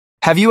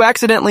Have you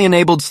accidentally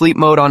enabled sleep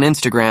mode on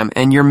Instagram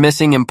and you're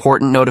missing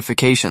important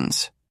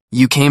notifications?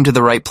 You came to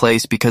the right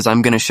place because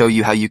I'm going to show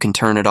you how you can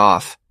turn it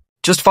off.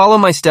 Just follow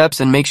my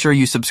steps and make sure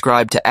you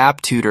subscribe to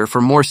App Tutor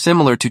for more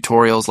similar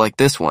tutorials like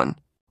this one.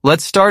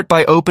 Let's start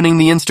by opening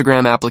the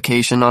Instagram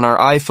application on our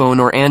iPhone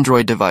or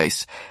Android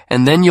device,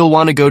 and then you'll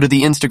want to go to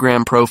the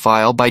Instagram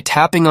profile by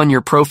tapping on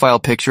your profile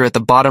picture at the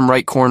bottom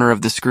right corner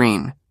of the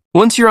screen.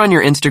 Once you're on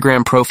your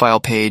Instagram profile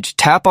page,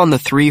 tap on the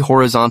 3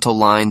 horizontal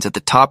lines at the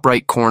top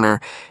right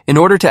corner in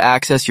order to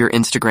access your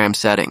Instagram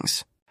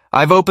settings.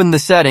 I've opened the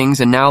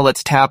settings, and now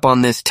let's tap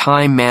on this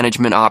time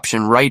management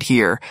option right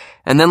here,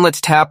 and then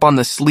let's tap on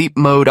the sleep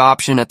mode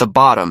option at the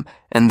bottom,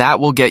 and that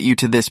will get you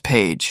to this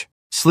page.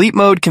 Sleep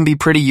mode can be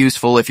pretty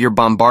useful if you're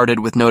bombarded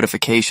with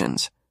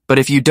notifications, but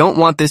if you don't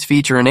want this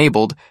feature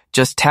enabled,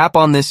 just tap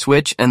on this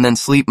switch and then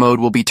sleep mode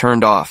will be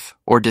turned off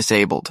or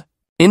disabled.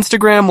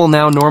 Instagram will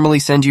now normally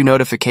send you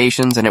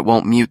notifications and it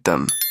won't mute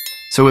them.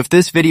 So if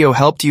this video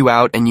helped you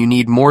out and you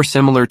need more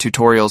similar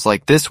tutorials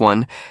like this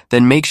one,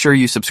 then make sure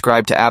you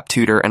subscribe to App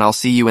Tutor and I'll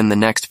see you in the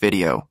next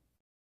video.